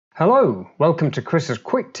Hello, welcome to Chris's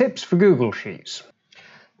Quick Tips for Google Sheets.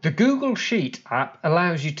 The Google Sheet app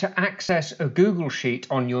allows you to access a Google Sheet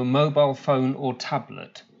on your mobile phone or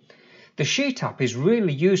tablet. The Sheet app is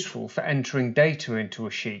really useful for entering data into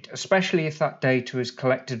a sheet, especially if that data is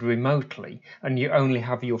collected remotely and you only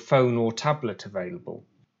have your phone or tablet available.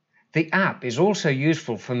 The app is also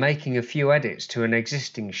useful for making a few edits to an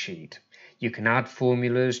existing sheet. You can add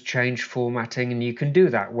formulas, change formatting, and you can do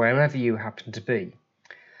that wherever you happen to be.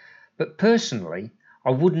 But personally, I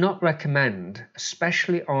would not recommend,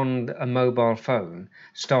 especially on a mobile phone,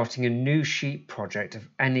 starting a new sheet project of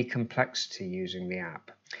any complexity using the app.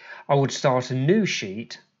 I would start a new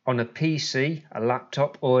sheet on a PC, a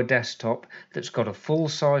laptop or a desktop that's got a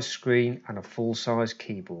full-size screen and a full-size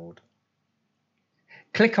keyboard.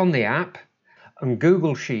 Click on the app and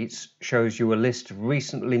Google Sheets shows you a list of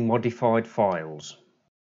recently modified files.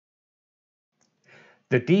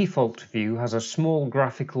 The default view has a small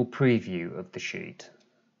graphical preview of the sheet.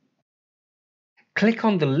 Click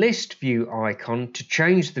on the List View icon to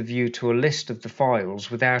change the view to a list of the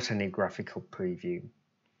files without any graphical preview.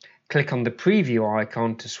 Click on the Preview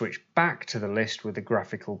icon to switch back to the list with a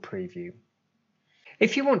graphical preview.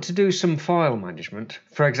 If you want to do some file management,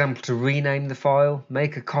 for example to rename the file,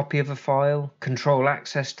 make a copy of a file, control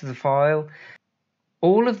access to the file,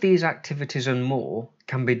 all of these activities and more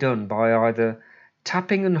can be done by either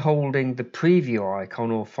tapping and holding the preview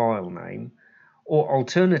icon or file name, or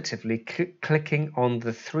alternatively clicking on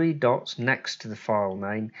the three dots next to the file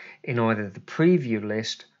name in either the preview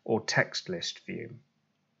list or text list view.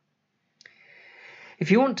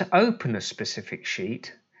 If you want to open a specific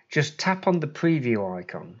sheet, just tap on the preview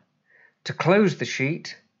icon. To close the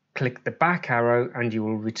sheet, click the back arrow and you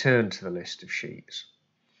will return to the list of sheets.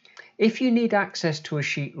 If you need access to a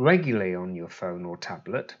sheet regularly on your phone or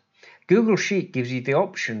tablet, Google Sheet gives you the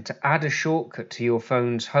option to add a shortcut to your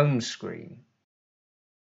phone's home screen.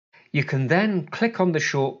 You can then click on the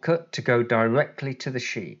shortcut to go directly to the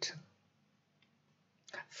sheet.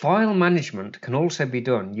 File management can also be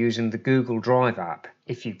done using the Google Drive app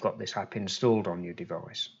if you've got this app installed on your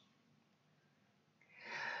device.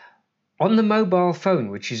 On the mobile phone,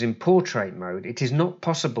 which is in portrait mode, it is not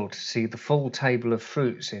possible to see the full table of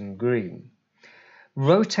fruits in green.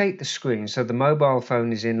 Rotate the screen so the mobile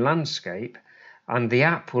phone is in landscape, and the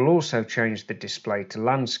app will also change the display to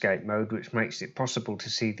landscape mode, which makes it possible to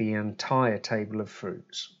see the entire table of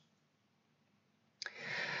fruits.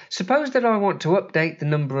 Suppose that I want to update the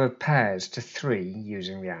number of pairs to 3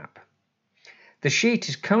 using the app. The sheet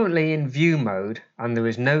is currently in view mode and there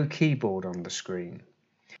is no keyboard on the screen.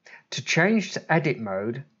 To change to edit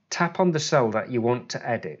mode, tap on the cell that you want to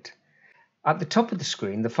edit. At the top of the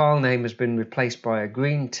screen, the file name has been replaced by a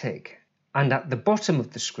green tick, and at the bottom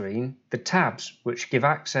of the screen, the tabs, which give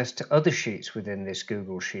access to other sheets within this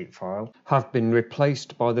Google Sheet file, have been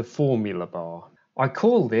replaced by the formula bar. I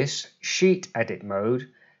call this Sheet Edit Mode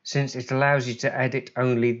since it allows you to edit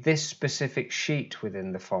only this specific sheet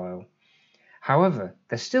within the file. However,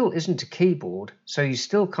 there still isn't a keyboard, so you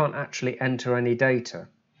still can't actually enter any data.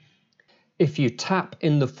 If you tap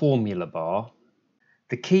in the formula bar,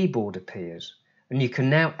 the keyboard appears and you can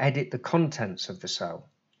now edit the contents of the cell.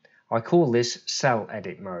 I call this Cell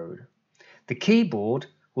Edit Mode. The keyboard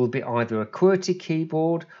will be either a QWERTY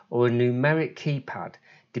keyboard or a numeric keypad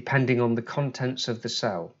depending on the contents of the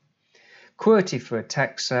cell. QWERTY for a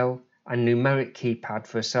text cell and numeric keypad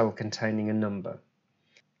for a cell containing a number.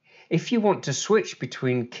 If you want to switch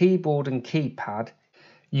between keyboard and keypad,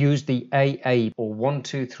 use the AA or 1,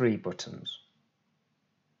 2, 3 buttons.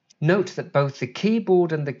 Note that both the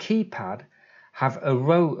keyboard and the keypad have a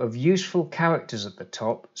row of useful characters at the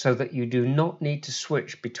top so that you do not need to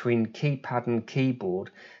switch between keypad and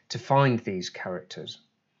keyboard to find these characters.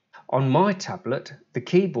 On my tablet, the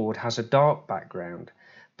keyboard has a dark background,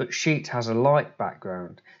 but Sheet has a light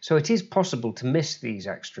background, so it is possible to miss these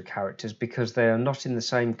extra characters because they are not in the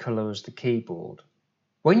same colour as the keyboard.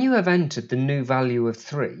 When you have entered the new value of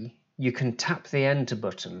 3, you can tap the Enter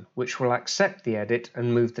button, which will accept the edit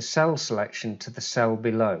and move the cell selection to the cell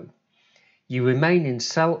below. You remain in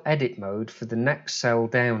Cell Edit mode for the next cell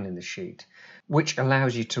down in the sheet, which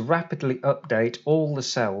allows you to rapidly update all the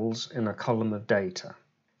cells in a column of data.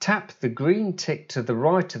 Tap the green tick to the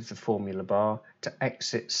right of the formula bar to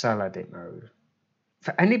exit Cell Edit mode.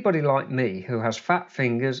 For anybody like me who has fat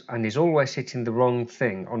fingers and is always hitting the wrong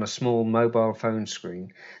thing on a small mobile phone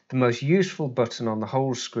screen, the most useful button on the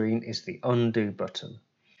whole screen is the Undo button.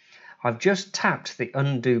 I've just tapped the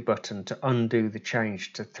Undo button to undo the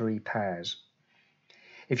change to 3 pairs.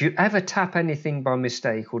 If you ever tap anything by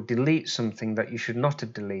mistake or delete something that you should not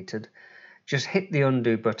have deleted, just hit the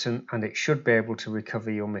undo button and it should be able to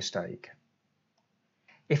recover your mistake.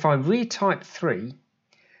 If I retype 3,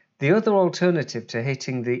 the other alternative to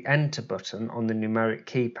hitting the enter button on the numeric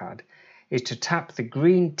keypad is to tap the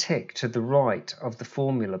green tick to the right of the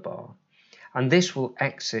formula bar, and this will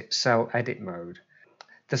exit cell edit mode.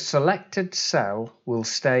 The selected cell will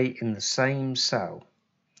stay in the same cell.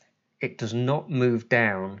 It does not move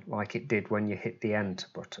down like it did when you hit the enter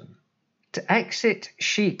button. To exit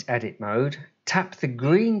sheet edit mode, tap the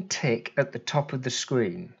green tick at the top of the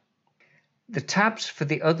screen. The tabs for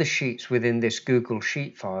the other sheets within this Google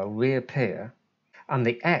Sheet file reappear, and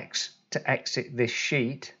the X to exit this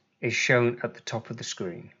sheet is shown at the top of the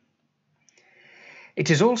screen. It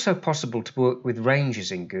is also possible to work with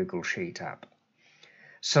ranges in Google Sheet app.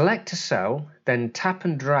 Select a cell, then tap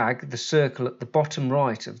and drag the circle at the bottom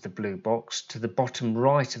right of the blue box to the bottom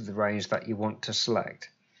right of the range that you want to select.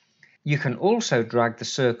 You can also drag the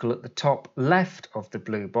circle at the top left of the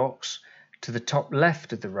blue box to the top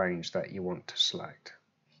left of the range that you want to select.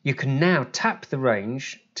 You can now tap the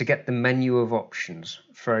range to get the menu of options.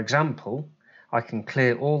 For example, I can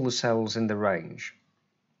clear all the cells in the range.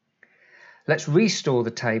 Let's restore the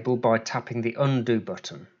table by tapping the undo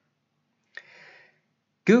button.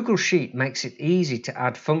 Google Sheet makes it easy to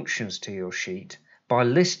add functions to your sheet by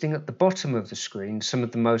listing at the bottom of the screen some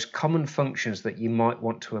of the most common functions that you might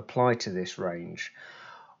want to apply to this range,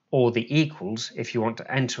 or the equals if you want to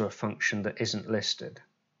enter a function that isn't listed.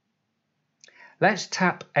 Let's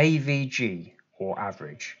tap AVG, or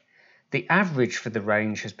average. The average for the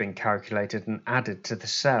range has been calculated and added to the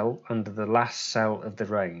cell under the last cell of the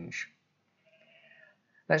range.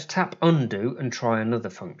 Let's tap undo and try another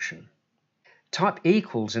function. Type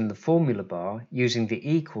equals in the formula bar using the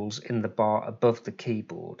equals in the bar above the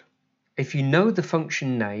keyboard. If you know the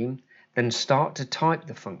function name, then start to type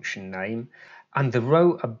the function name, and the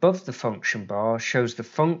row above the function bar shows the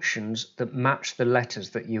functions that match the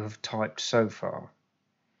letters that you have typed so far.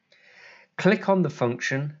 Click on the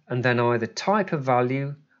function and then either type a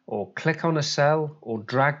value or click on a cell or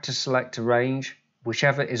drag to select a range,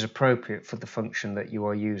 whichever is appropriate for the function that you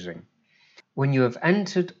are using. When you have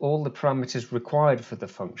entered all the parameters required for the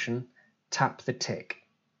function, tap the tick.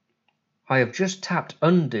 I have just tapped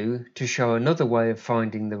undo to show another way of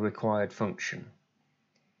finding the required function.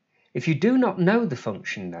 If you do not know the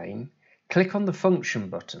function name, click on the function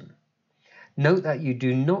button. Note that you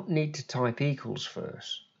do not need to type equals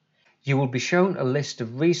first. You will be shown a list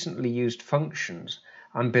of recently used functions,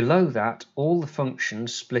 and below that all the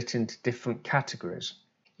functions split into different categories.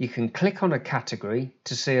 You can click on a category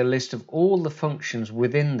to see a list of all the functions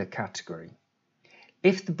within the category.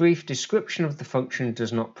 If the brief description of the function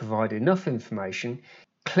does not provide enough information,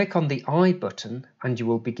 click on the I button and you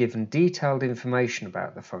will be given detailed information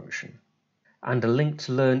about the function, and a link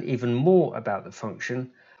to learn even more about the function,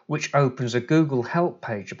 which opens a Google Help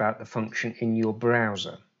page about the function in your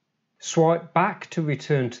browser. Swipe back to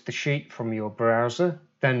return to the sheet from your browser,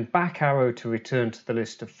 then back arrow to return to the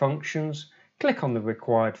list of functions, click on the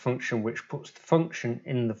required function which puts the function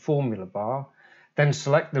in the formula bar, then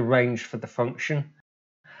select the range for the function,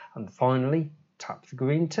 and finally tap the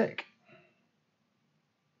green tick.